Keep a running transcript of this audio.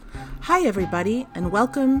Hi everybody, and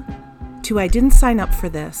welcome to I Didn't Sign Up for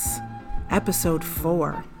This, episode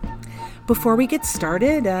 4. Before we get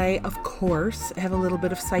started, I, of course, have a little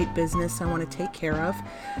bit of site business I want to take care of,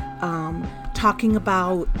 talking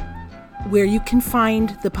about where you can find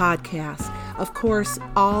the podcast. Of course,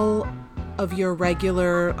 all of your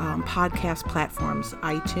regular podcast platforms,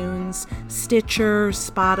 iTunes, Stitcher,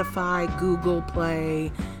 Spotify, Google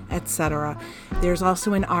Play, etc. There's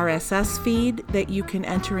also an RSS feed that you can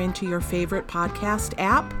enter into your favorite podcast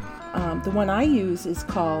app. The one I use is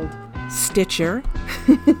called Stitcher,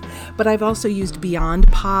 but I've also used Beyond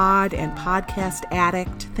Pod and Podcast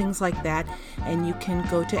Addict, things like that. And you can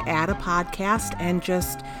go to add a podcast and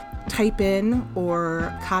just type in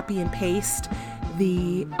or copy and paste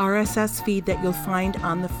the RSS feed that you'll find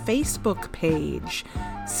on the Facebook page.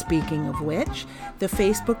 Speaking of which, the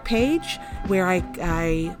Facebook page where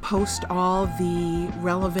I post all the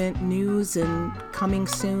relevant news and coming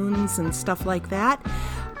soons and stuff like that,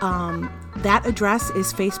 that address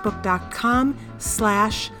is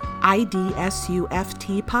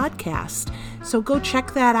facebook.com/IDSUFT podcast. So go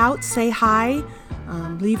check that out, say hi,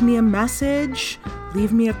 leave me a message,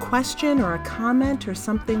 leave me a question or a comment or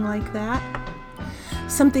something like that.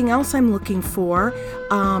 Something else I'm looking for,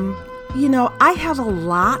 I have a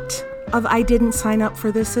lot of I didn't sign up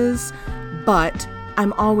for thises, but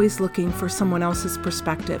I'm always looking for someone else's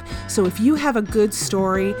perspective. So if you have a good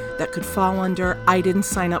story that could fall under I didn't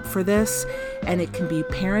sign up for this, and it can be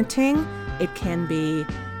parenting, it can be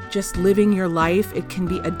just living your life, it can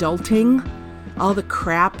be adulting, all the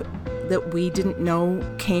crap that we didn't know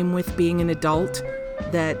came with being an adult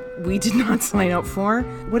that we did not sign up for.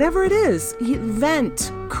 Whatever it is,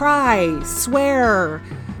 vent, cry, swear,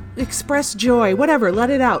 express joy, whatever, let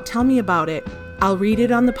it out. Tell me about it. I'll read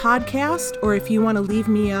it on the podcast, or if you want to leave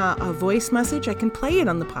me a voice message, I can play it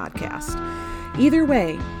on the podcast. Either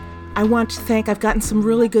way, I want to thank, I've gotten some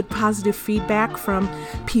really good positive feedback from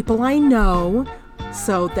people I know.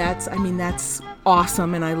 So that's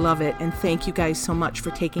awesome, and I love it. And thank you guys so much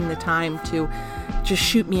for taking the time to just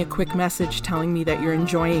shoot me a quick message telling me that you're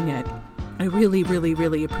enjoying it. I really, really,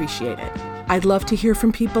 really appreciate it. I'd love to hear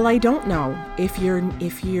from people I don't know. If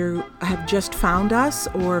you have just found us,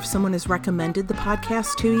 or if someone has recommended the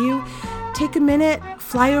podcast to you, take a minute,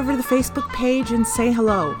 fly over to the Facebook page and say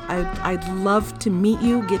hello. I'd love to meet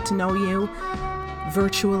you, get to know you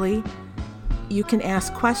virtually. You can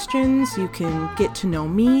ask questions, you can get to know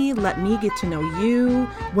me, let me get to know you.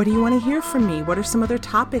 What do you want to hear from me? What are some other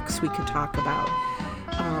topics we could talk about?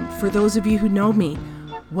 For those of you who know me,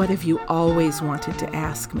 what have you always wanted to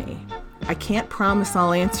ask me? I can't promise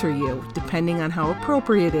I'll answer you, depending on how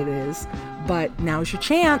appropriate it is, but now's your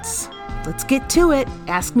chance. Let's get to it.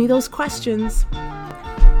 Ask me those questions.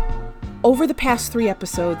 Over the past 3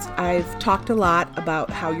 episodes, I've talked a lot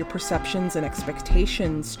about how your perceptions and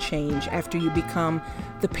expectations change after you become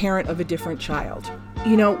the parent of a different child.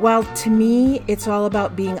 While to me, it's all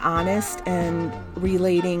about being honest and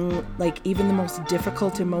relating even the most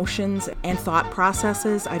difficult emotions and thought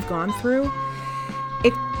processes I've gone through,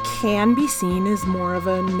 it can be seen as more of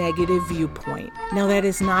a negative viewpoint. Now, that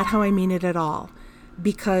is not how I mean it at all.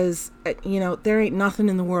 Because, there ain't nothing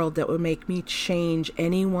in the world that would make me change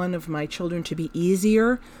any one of my children to be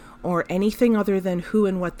easier or anything other than who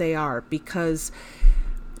and what they are. Because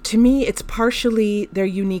to me, it's partially their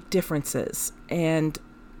unique differences and,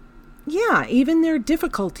 even their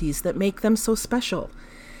difficulties that make them so special.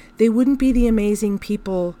 They wouldn't be the amazing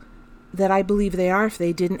people that I believe they are if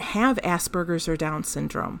they didn't have Asperger's or Down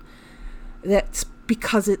syndrome. That's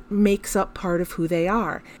because it makes up part of who they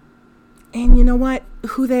are. And you know what?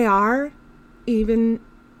 Who they are, even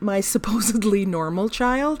my supposedly normal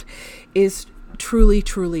child, is truly,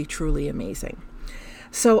 truly, truly amazing.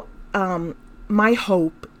 So my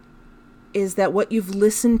hope is that what you've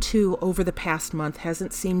listened to over the past month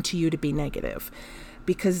hasn't seemed to you to be negative,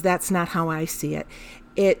 because that's not how I see it.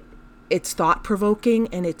 It's thought-provoking,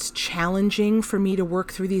 and it's challenging for me to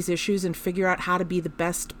work through these issues and figure out how to be the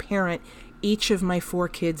best parent each of my 4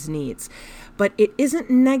 kids needs. But it isn't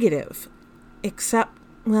negative. Except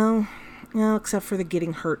for the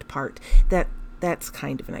getting hurt part. That's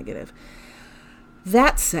kind of negative.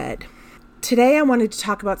 That said, today I wanted to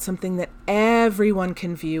talk about something that everyone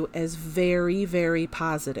can view as very, very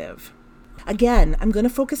positive. Again, I'm going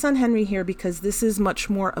to focus on Henry here because this is much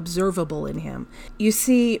more observable in him. You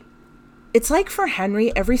see, it's like for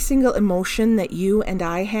Henry, every single emotion that you and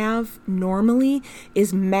I have normally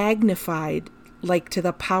is magnified to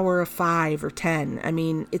the power of 5 or 10.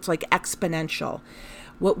 It's exponential.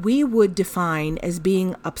 what we would define as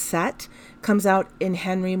being upset comes out in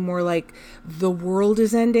Henry more like the world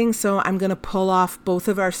is ending, so I'm going to pull off both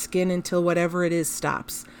of our skin until whatever it is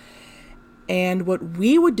stops. And what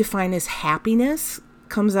we would define as happiness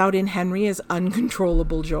comes out in Henry as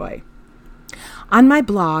uncontrollable joy. On my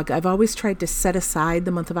blog, I've always tried to set aside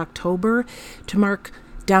the month of October to mark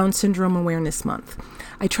Down Syndrome Awareness Month.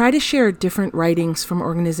 I try to share different writings from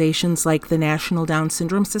organizations like the National Down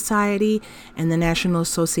Syndrome Society and the National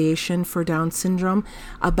Association for Down Syndrome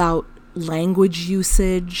about language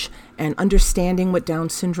usage and understanding what Down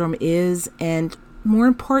syndrome is, and more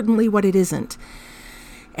importantly, what it isn't.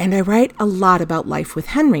 And I write a lot about life with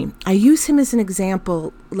Henry. I use him as an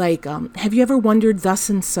example, like, have you ever wondered thus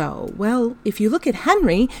and so? Well, if you look at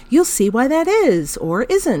Henry, you'll see why that is or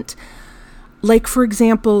isn't. Like, for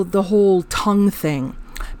example, the whole tongue thing.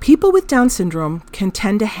 People with Down syndrome can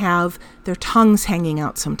tend to have their tongues hanging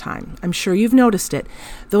out sometime. I'm sure you've noticed it.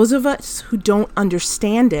 Those of us who don't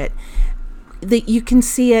understand it, that you can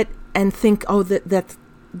see it and think, oh,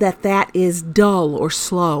 that is dull or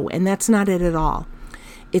slow, and that's not it at all.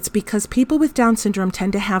 It's because people with Down syndrome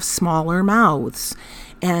tend to have smaller mouths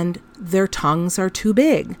and their tongues are too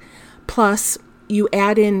big. Plus, you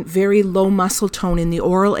add in very low muscle tone in the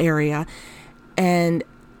oral area, and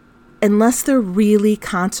unless they're really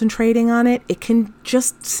concentrating on it, it can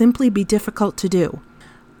just simply be difficult to do.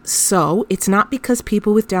 So, it's not because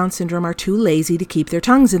people with Down syndrome are too lazy to keep their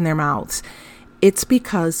tongues in their mouths. It's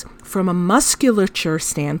because, from a musculature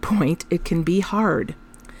standpoint, it can be hard.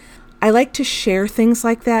 I like to share things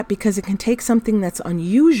like that because it can take something that's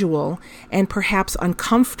unusual and perhaps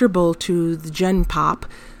uncomfortable to the Gen Pop.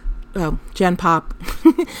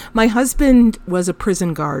 My husband was a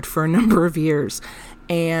prison guard for a number of years,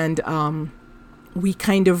 and we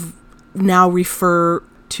kind of now refer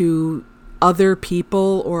to other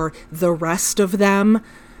people or the rest of them.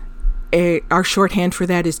 Our shorthand for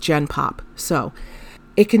that is Gen Pop. So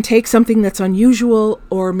it can take something that's unusual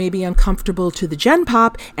or maybe uncomfortable to the Gen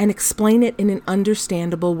Pop and explain it in an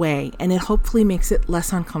understandable way, and it hopefully makes it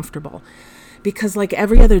less uncomfortable. Because like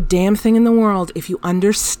every other damn thing in the world, if you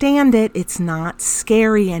understand it, it's not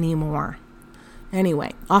scary anymore.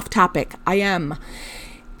 Anyway, off topic.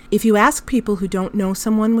 If you ask people who don't know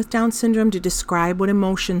someone with Down syndrome to describe what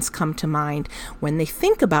emotions come to mind when they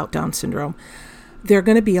think about Down syndrome, there are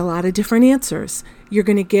going to be a lot of different answers. You're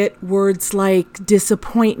going to get words like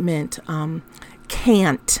disappointment,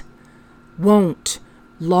 can't, won't,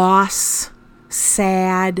 loss,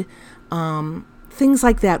 sad, things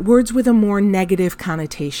like that, words with a more negative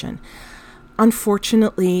connotation.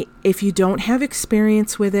 Unfortunately, if you don't have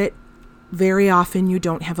experience with it, very often you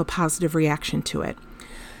don't have a positive reaction to it.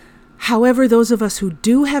 However, those of us who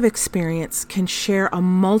do have experience can share a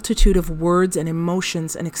multitude of words and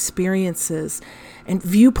emotions and experiences and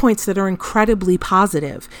viewpoints that are incredibly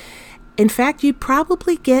positive. In fact, you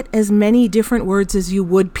probably get as many different words as you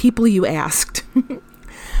would people you asked.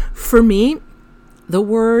 For me, the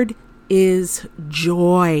word is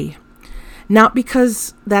joy. Not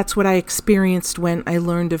because that's what I experienced when I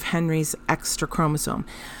learned of Henry's extra chromosome.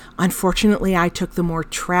 Unfortunately, I took the more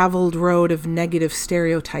traveled road of negative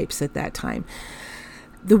stereotypes at that time.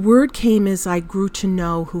 The word came as I grew to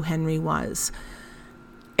know who Henry was,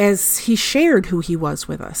 as he shared who he was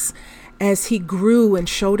with us, as he grew and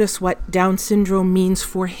showed us what Down syndrome means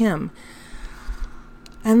for him.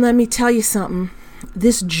 And let me tell you something,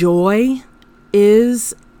 this joy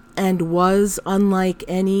is and was unlike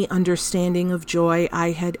any understanding of joy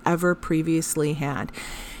I had ever previously had.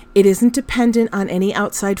 It isn't dependent on any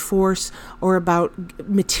outside force or about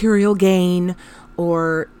material gain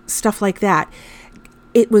or stuff like that.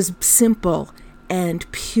 It was simple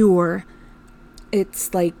and pure.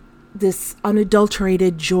 It's like this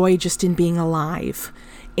unadulterated joy just in being alive,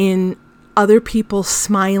 in other people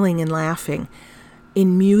smiling and laughing,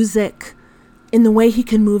 in music, in the way he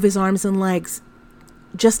can move his arms and legs,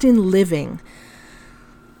 just in living.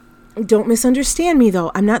 Don't misunderstand me,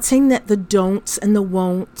 though. I'm not saying that the don'ts and the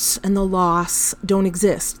won'ts and the loss don't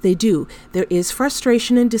exist. They do. There is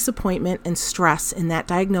frustration and disappointment and stress in that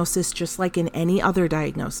diagnosis, just like in any other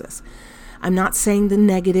diagnosis. I'm not saying the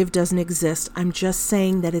negative doesn't exist. I'm just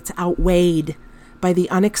saying that it's outweighed by the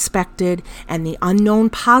unexpected and the unknown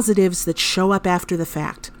positives that show up after the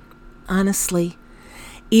fact. Honestly,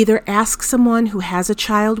 either ask someone who has a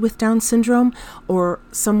child with Down syndrome or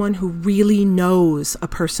someone who really knows a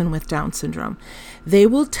person with Down syndrome. They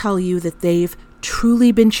will tell you that they've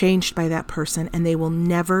truly been changed by that person and they will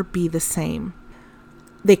never be the same.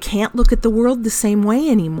 They can't look at the world the same way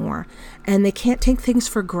anymore, and they can't take things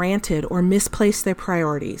for granted or misplace their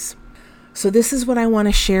priorities. So this is what I want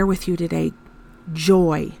to share with you today.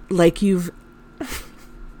 joy like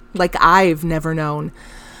I've never known.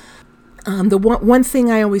 The one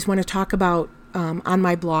thing I always want to talk about on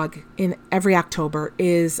my blog in every October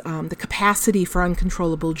is the capacity for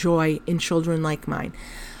uncontrollable joy in children like mine.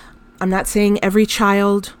 I'm not saying every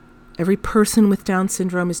child, every person with Down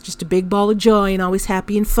syndrome is just a big ball of joy and always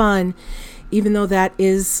happy and fun, even though that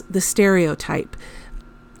is the stereotype.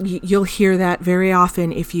 You'll hear that very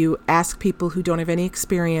often if you ask people who don't have any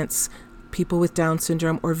experience, people with Down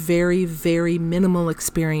syndrome, or very, very minimal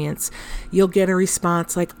experience. You'll get a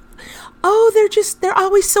response like, oh, they're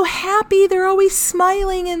always so happy. They're always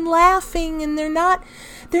smiling and laughing, and they're not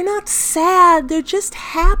sad. They're just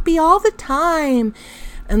happy all the time.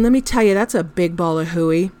 And let me tell you, that's a big ball of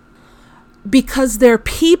hooey, because they're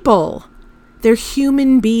people. They're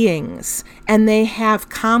human beings, and they have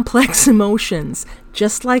complex emotions,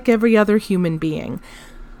 just like every other human being.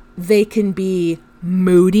 They can be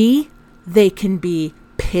moody. They can be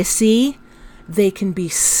pissy. They can be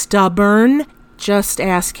stubborn. Just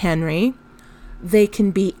ask Henry. They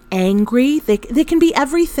can be angry. They can be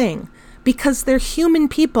everything, because they're human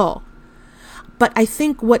people. But I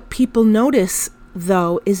think what people notice,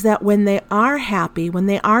 though, is that when they are happy, when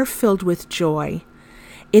they are filled with joy,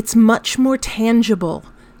 it's much more tangible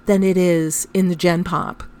than it is in the Gen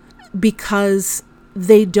Pop, because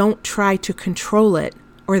they don't try to control it,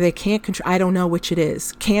 or they can't control. I don't know which it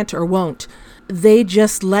is, can't or won't. They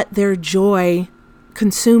just let their joy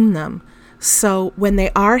consume them. So when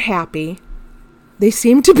they are happy, they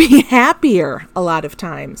seem to be happier a lot of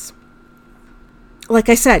times. Like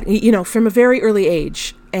I said, from a very early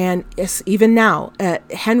age, and even now,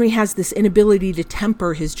 Henry has this inability to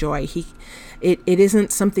temper his joy. It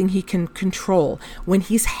isn't something he can control. When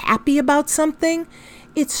he's happy about something,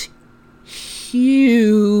 it's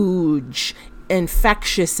huge,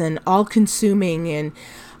 infectious, and all-consuming, and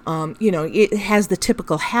it has the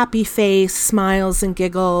typical happy face, smiles and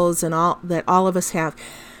giggles, and all that all of us have.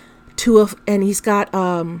 And he's got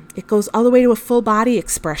it goes all the way to a full body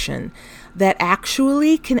expression that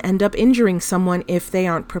actually can end up injuring someone if they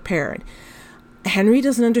aren't prepared. Henry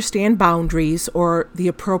doesn't understand boundaries or the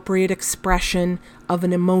appropriate expression of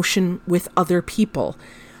an emotion with other people.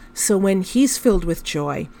 So when he's filled with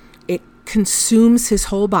joy, it consumes his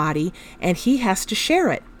whole body, and he has to share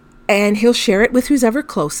it. And he'll share it with who's ever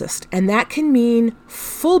closest. And that can mean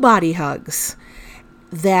full body hugs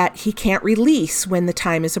that he can't release when the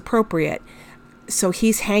time is appropriate. So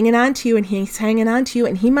he's hanging on to you, and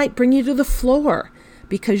he might bring you to the floor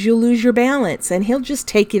because you'll lose your balance, and he'll just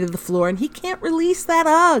take you to the floor, and he can't release that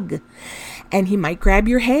hug. And he might grab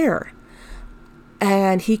your hair,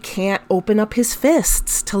 and he can't open up his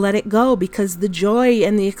fists to let it go because the joy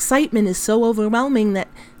and the excitement is so overwhelming that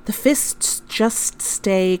the fists just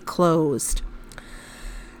stay closed.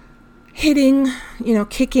 Hitting,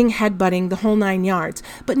 kicking, headbutting, the whole 9 yards.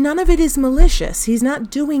 But none of it is malicious. He's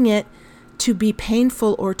not doing it to be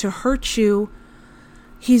painful or to hurt you.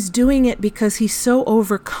 He's doing it because he's so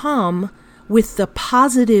overcome with the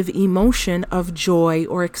positive emotion of joy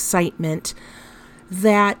or excitement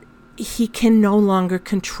that he can no longer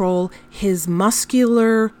control his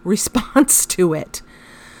muscular response to it.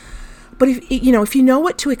 But if you know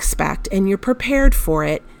what to expect and you're prepared for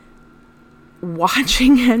it,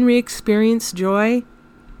 watching Henry experience joy,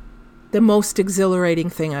 the most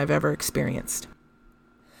exhilarating thing I've ever experienced.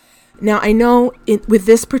 Now, I know with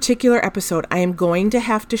this particular episode, I am going to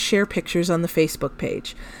have to share pictures on the Facebook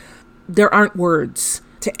page. There aren't words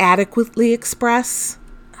to adequately express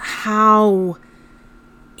how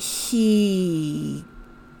he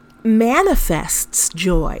manifests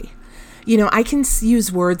joy. I can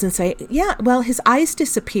use words and say, yeah, well, his eyes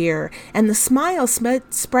disappear, and the smile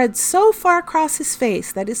spreads so far across his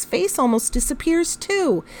face that his face almost disappears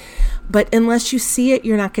too. But unless you see it,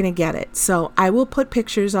 you're not going to get it. So I will put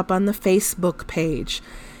pictures up on the Facebook page,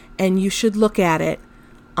 and you should look at it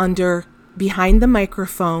under Behind the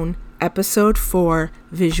Microphone, Episode 4,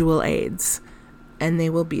 Visual Aids, and they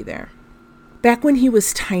will be there. Back when he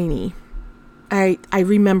was tiny, I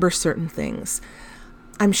remember certain things.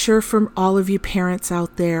 I'm sure from all of you parents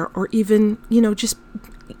out there, or even, just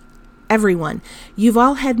everyone, you've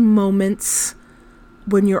all had moments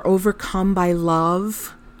when you're overcome by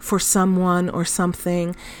love for someone or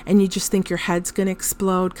something, and you just think your head's going to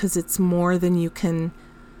explode because it's more than you can,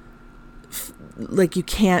 you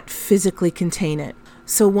can't physically contain it.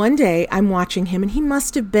 So one day I'm watching him, and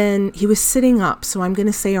he was sitting up, so I'm going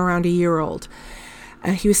to say around a year old.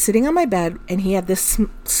 He was sitting on my bed, and he had this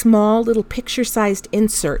small little picture-sized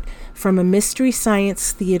insert from a Mystery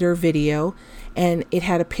Science Theater video, and it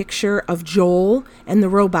had a picture of Joel and the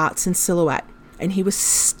robots in silhouette. And he was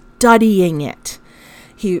studying it.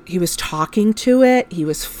 He was talking to it, he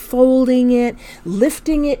was folding it,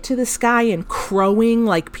 lifting it to the sky and crowing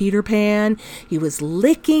like Peter Pan. He was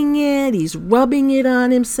licking it, he's rubbing it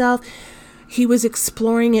on himself. He was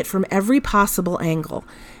exploring it from every possible angle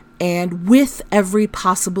and with every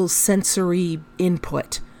possible sensory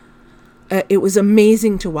input. It was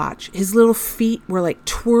amazing to watch. His little feet were like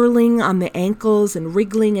twirling on the ankles and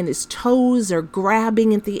wriggling, and his toes are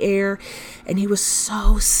grabbing at the air, and he was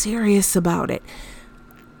so serious about it.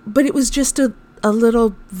 But it was just a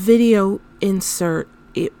little video insert.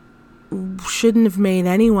 It shouldn't have made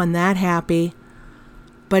anyone that happy,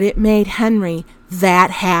 but it made Henry that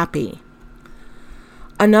happy.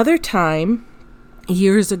 Another time,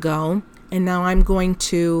 years ago, and now I'm going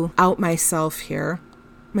to out myself here.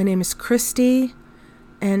 My name is Christy,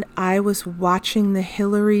 and I was watching the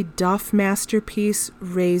Hilary Duff masterpiece,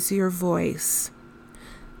 Raise Your Voice.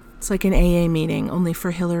 It's like an AA meeting, only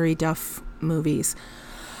for Hilary Duff movies.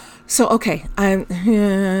 So, okay,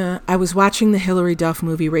 I was watching the Hilary Duff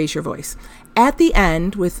movie, Raise Your Voice. At the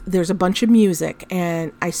end, there's a bunch of music,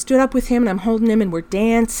 and I stood up with him, and I'm holding him, and we're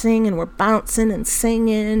dancing, and we're bouncing and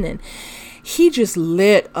singing, and he just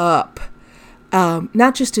lit up.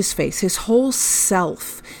 Not just his face, his whole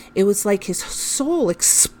self. It was like his soul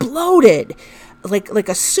exploded like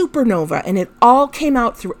a supernova, and it all came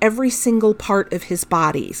out through every single part of his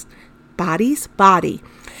body.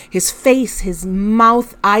 His face, his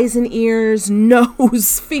mouth, eyes and ears,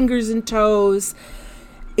 nose, fingers and toes.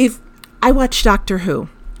 If I watch Doctor Who,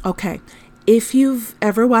 okay, if you've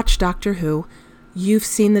ever watched Doctor Who, you've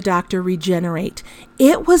seen the Doctor regenerate.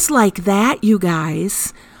 It was like that, you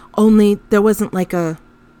guys, only there wasn't like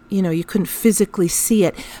you couldn't physically see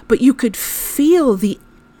it, but you could feel the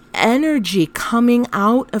energy coming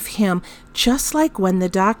out of him, just like when the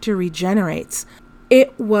Doctor regenerates.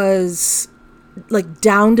 It was like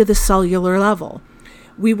down to the cellular level.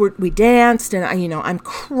 We danced, and I'm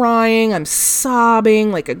crying, I'm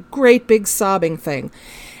sobbing, like a great big sobbing thing,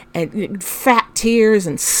 and fat tears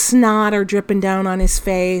and snot are dripping down on his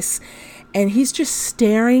face, and he's just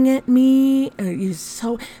staring at me, and he's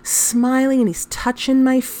so smiling, and he's touching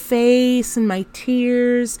my face and my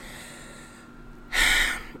tears.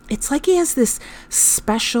 It's like he has this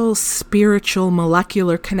special spiritual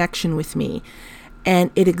molecular connection with me,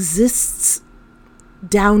 and it exists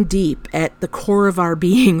down deep at the core of our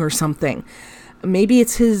being or something. Maybe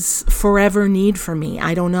it's his forever need for me.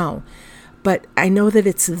 I don't know. But I know that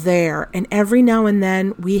it's there. And every now and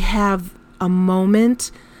then we have a moment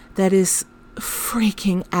that is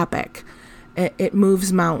freaking epic. It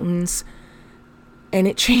moves mountains and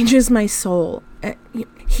it changes my soul.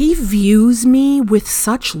 He views me with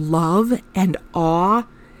such love and awe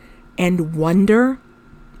and wonder.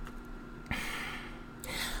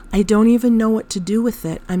 I don't even know what to do with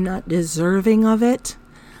it. I'm not deserving of it.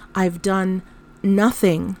 I've done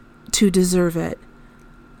nothing to deserve it.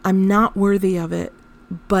 I'm not worthy of it.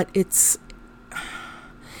 But it's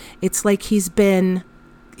like he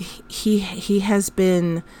has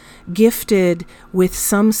been gifted with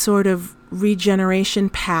some sort of regeneration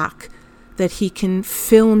pack that he can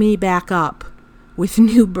fill me back up with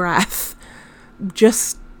new breath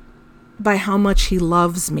just by how much he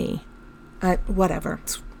loves me. Whatever.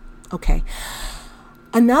 Okay.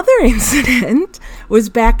 Another incident was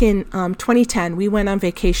back in 2010. We went on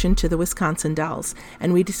vacation to the Wisconsin Dells,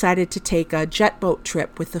 and we decided to take a jet boat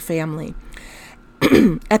trip with the family.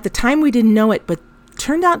 At the time, we didn't know it, but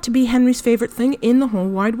turned out to be Henry's favorite thing in the whole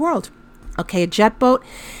wide world. Okay, a jet boat,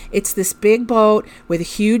 it's this big boat with a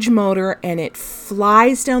huge motor, and it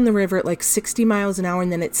flies down the river at like 60 miles an hour, and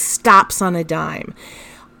then it stops on a dime.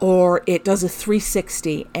 Or it does a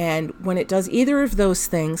 360, and when it does either of those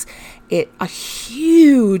things, a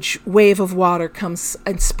huge wave of water comes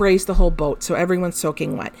and sprays the whole boat, so everyone's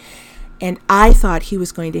soaking wet. And I thought he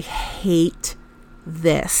was going to hate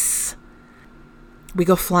this. We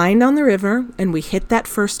go flying down the river, and we hit that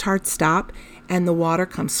first hard stop, and the water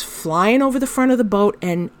comes flying over the front of the boat,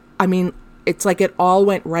 and it's like it all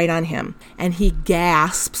went right on him. And he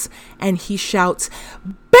gasps, and he shouts,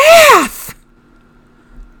 "Bath!"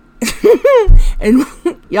 And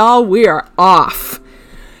y'all, we are off.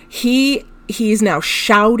 He's now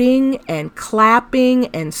shouting and clapping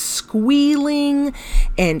and squealing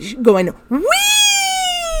and going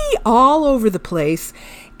wee all over the place.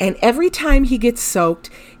 And every time he gets soaked,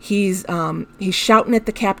 he's shouting at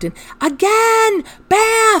the captain, "Again,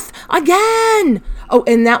 bath, again!" Oh,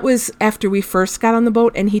 and that was after we first got on the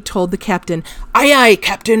boat, and he told the captain, "Aye, aye,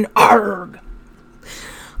 Captain, arg."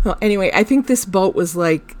 Well, anyway, I think this boat was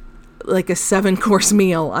like a 7-course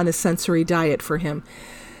meal on a sensory diet for him.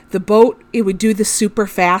 the boat, it would do the super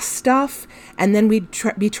fast stuff, and then we'd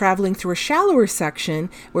be traveling through a shallower section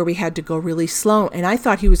where we had to go really slow. And I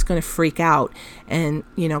thought he was going to freak out, and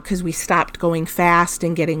because we stopped going fast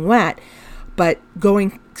and getting wet. But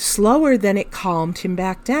going slower, then it calmed him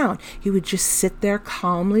back down. He would just sit there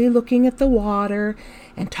calmly looking at the water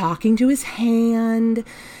and talking to his hand.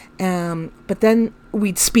 But then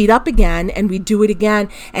we'd speed up again and we'd do it again,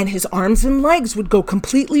 and his arms and legs would go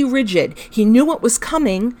completely rigid. He knew what was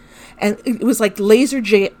coming, and it was like laser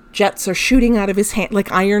jets are shooting out of his hand,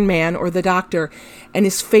 like Iron Man or the Doctor, and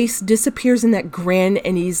his face disappears in that grin,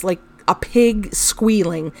 and he's like a pig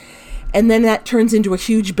squealing. And then that turns into a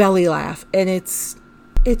huge belly laugh, and it's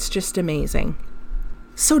just amazing.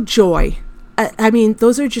 So joy. I mean,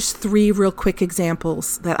 those are just 3 real quick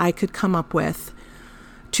examples that I could come up with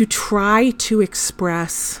to try to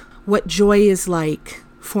express what joy is like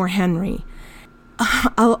for Henry.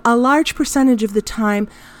 A large percentage of the time,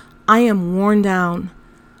 I am worn down.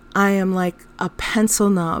 I am like a pencil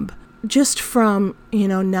nub. Just from,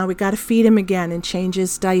 now we got to feed him again and change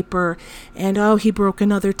his diaper. And, he broke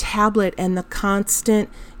another tablet, and the constant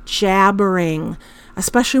jabbering,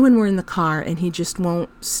 especially when we're in the car and he just won't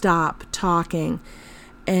stop talking,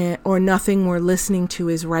 or nothing we're listening to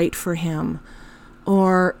is right for him.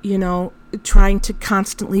 Or, trying to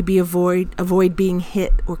constantly avoid being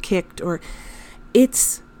hit or kicked, or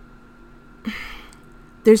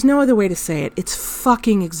there's no other way to say it. It's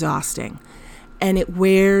fucking exhausting, and it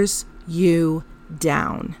wears you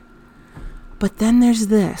down. But then there's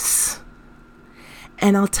this.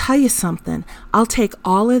 And I'll tell you something. I'll take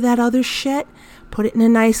all of that other shit, put it in a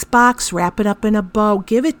nice box, wrap it up in a bow,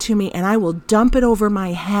 give it to me, and I will dump it over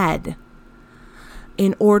my head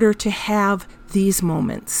in order to have these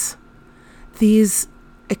moments, these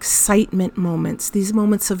excitement moments, these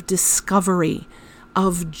moments of discovery,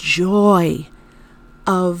 of joy,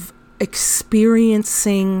 of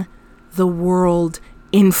experiencing the world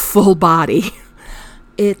in full body.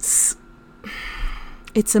 It's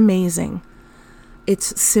amazing.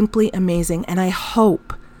 It's simply amazing. And I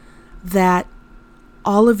hope that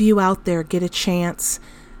all of you out there get a chance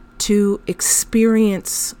to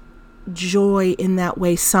experience joy in that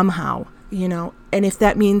way somehow, and if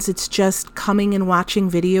that means it's just coming and watching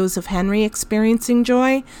videos of Henry experiencing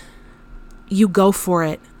joy, you go for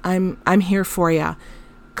it. I'm here for you.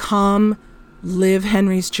 Come live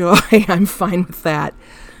Henry's joy. I'm fine with that,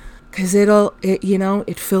 because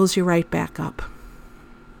it fills you right back up.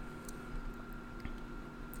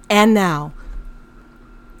 And now,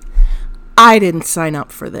 I didn't sign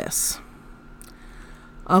up for this.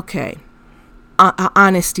 Okay,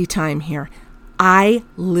 honesty time here. I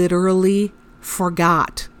literally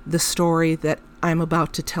forgot the story that I'm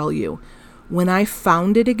about to tell you. When I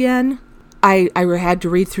found it again, I had to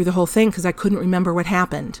read through the whole thing because I couldn't remember what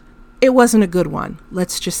happened. It wasn't a good one.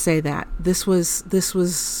 Let's just say that. This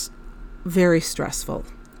was very stressful.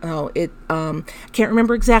 I can't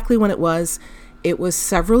remember exactly when it was. It was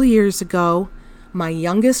several years ago. My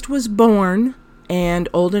youngest was born and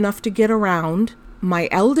old enough to get around. My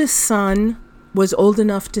eldest son was old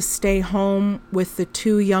enough to stay home with the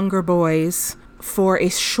 2 younger boys for a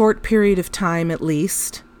short period of time at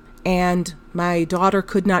least. And my daughter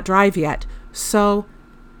could not drive yet, so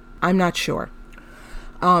I'm not sure.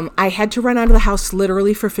 I had to run out of the house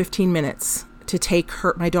literally for 15 minutes to take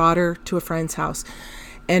my daughter to a friend's house.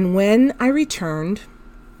 And when I returned,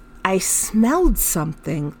 I smelled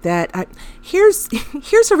something that here's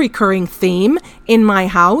a recurring theme in my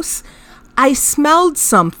house. I smelled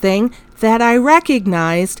something that I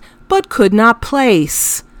recognized but could not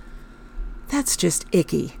place. That's just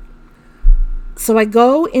icky. So I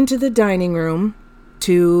go into the dining room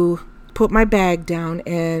to put my bag down,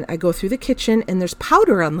 and I go through the kitchen, and there's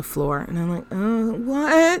powder on the floor. And I'm like,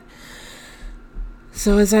 what?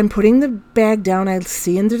 So as I'm putting the bag down, I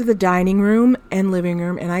see into the dining room and living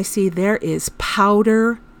room, and I see there is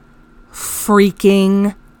powder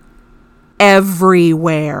freaking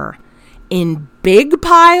everywhere. In big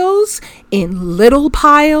piles, in little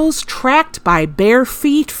piles, tracked by bare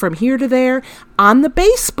feet from here to there, on the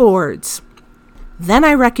baseboards. Then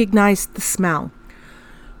I recognized the smell.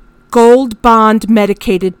 Gold Bond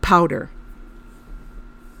medicated powder.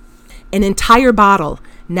 An entire bottle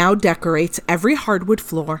now decorates every hardwood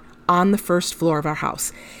floor on the first floor of our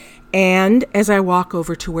house. And as I walk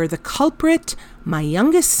over to where the culprit, my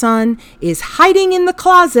youngest son, is hiding in the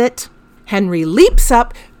closet, Henry leaps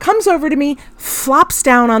up, comes over to me, flops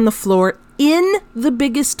down on the floor in the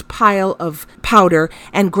biggest pile of powder,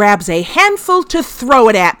 and grabs a handful to throw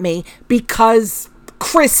it at me because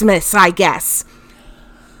Christmas, I guess.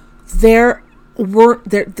 There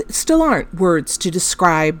still aren't words to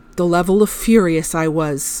describe the level of furious I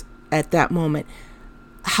was at that moment.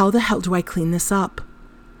 How the hell do I clean this up?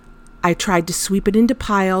 I tried to sweep it into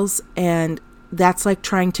piles, and that's like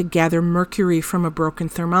trying to gather mercury from a broken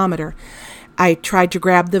thermometer. I tried to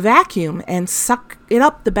grab the vacuum and suck it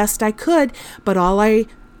up the best I could, but all I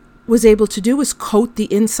was able to do was coat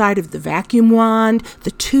the inside of the vacuum wand,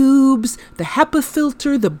 the tubes, the HEPA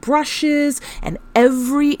filter, the brushes, and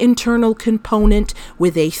every internal component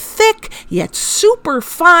with a thick yet super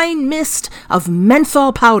fine mist of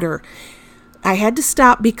menthol powder. I had to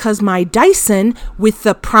stop because my Dyson, with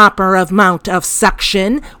the proper amount of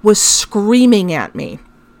suction, was screaming at me.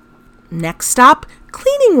 Next stop,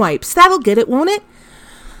 cleaning wipes. That'll get it, won't it?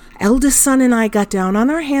 Eldest son and I got down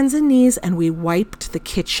on our hands and knees and we wiped the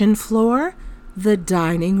kitchen floor, the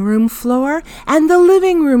dining room floor, and the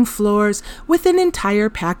living room floors with an entire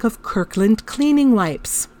pack of Kirkland cleaning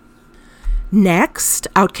wipes. Next,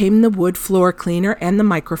 out came the wood floor cleaner and the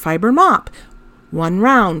microfiber mop. One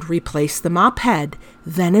round replaced the mop head,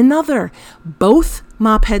 then another, both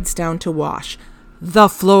mop heads down to wash. The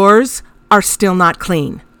floors are still not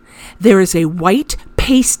clean. There is a white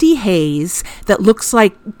pasty haze that looks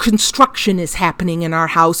like construction is happening in our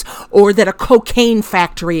house or that a cocaine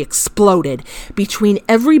factory exploded. Between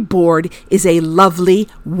every board is a lovely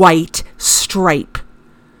white stripe.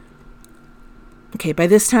 Okay, by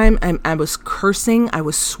this time I was cursing, I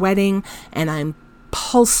was sweating, and I'm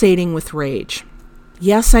pulsating with rage.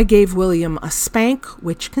 Yes, I gave William a spank,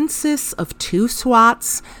 which consists of 2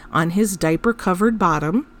 swats on his diaper-covered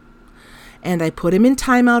bottom, and I put him in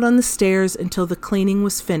timeout on the stairs until the cleaning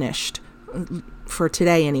was finished, for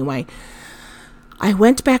today anyway. I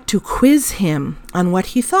went back to quiz him on what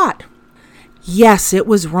he thought. Yes, it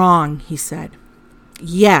was wrong, he said.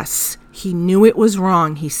 Yes, he knew it was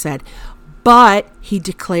wrong, he said. But, he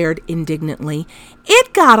declared indignantly,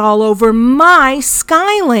 it got all over my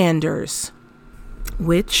Skylanders.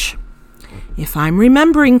 Which, if I'm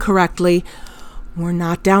remembering correctly, were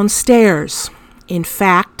not downstairs. In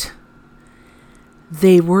fact,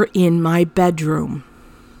 they were in my bedroom.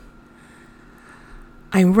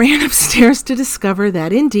 I ran upstairs to discover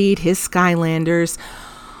that indeed his Skylanders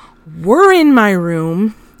were in my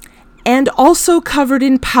room and also covered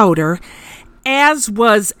in powder, as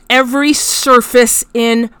was every surface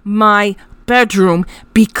in my bedroom,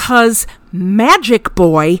 because Magic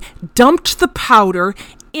Boy dumped the powder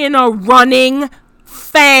in a running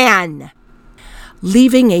fan,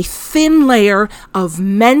 leaving a thin layer of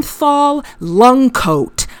menthol lung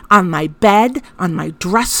coat on my bed, on my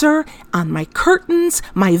dresser, on my curtains,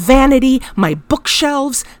 my vanity, my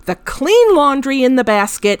bookshelves, the clean laundry in the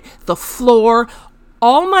basket, the floor,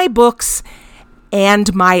 all my books,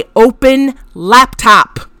 and my open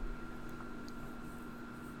laptop.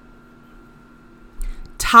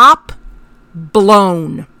 Top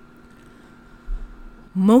blown.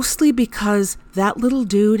 Mostly because that little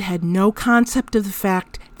dude had no concept of the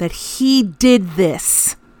fact that he did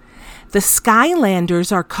this. The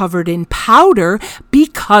Skylanders are covered in powder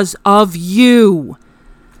because of you.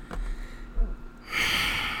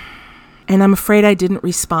 And I'm afraid I didn't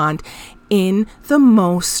respond in the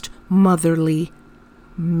most motherly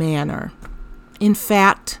manner. In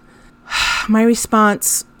fact, my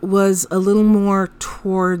response was a little more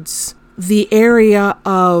towards the area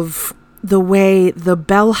of the way the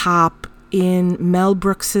bellhop in Mel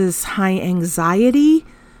Brooks's High Anxiety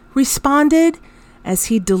responded as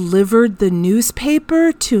he delivered the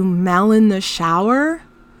newspaper to Mel in the shower.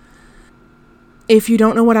 If you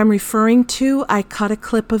don't know what I'm referring to, I cut a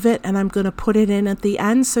clip of it and I'm going to put it in at the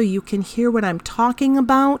end so you can hear what I'm talking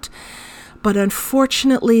about. But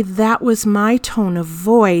unfortunately, that was my tone of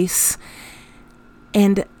voice.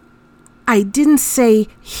 And I didn't say,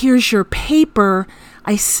 here's your paper.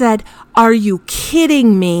 I said, are you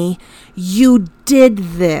kidding me? You did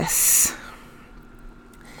this.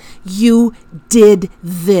 You did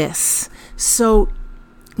this. So,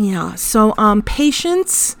 yeah. So,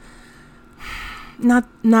 patience,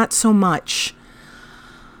 not so much.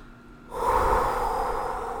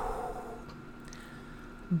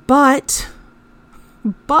 But,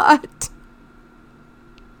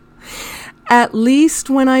 at least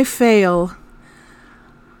when I fail,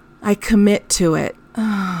 I commit to it.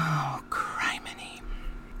 Oh, criminy.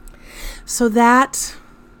 So that,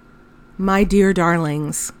 my dear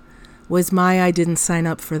darlings, was my I didn't sign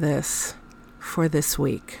up for this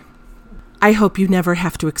week. I hope you never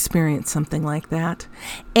have to experience something like that.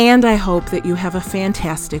 And I hope that you have a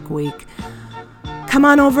fantastic week. Come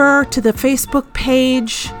on over to the Facebook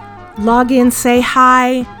page, log in, say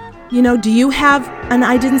hi. Do you have an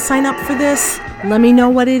I didn't sign up for this Let me know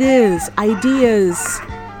what it is, ideas,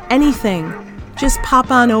 anything. Just pop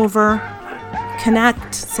on over,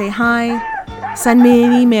 connect, say hi, send me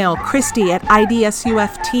an email, Christy at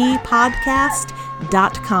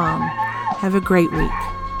idsuftpodcast.com. Have a great week.